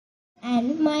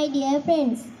and my dear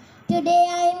friends. Today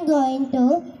I am going to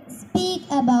speak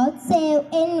about save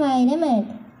environment.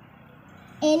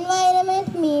 Environment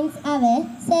means our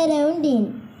surrounding.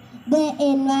 The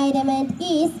environment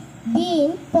is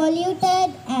being polluted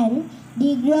and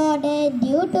degraded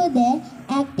due to the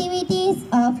activities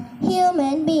of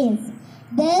human beings.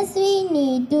 Thus we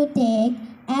need to take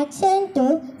action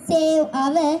to save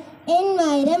our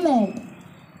environment.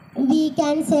 We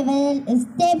can several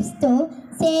steps to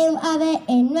save our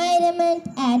environment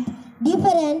at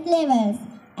different levels.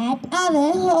 At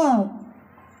our home,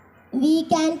 we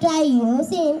can try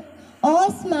using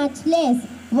as much less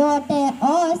water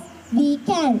as we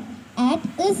can. At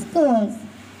schools,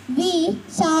 we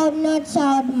should not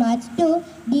shout much to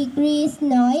decrease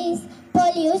noise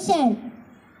pollution.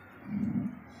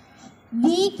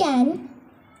 We can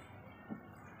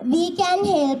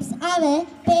help our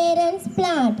parents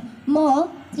plant more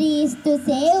trees to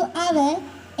save our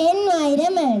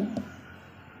environment.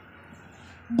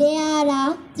 There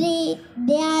are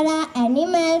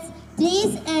animals,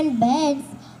 trees and birds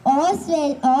as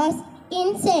well as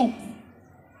insects.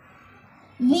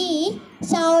 We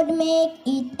should make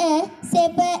it a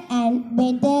safer and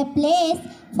better place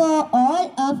for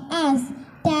all of us.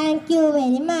 Thank you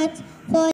very much for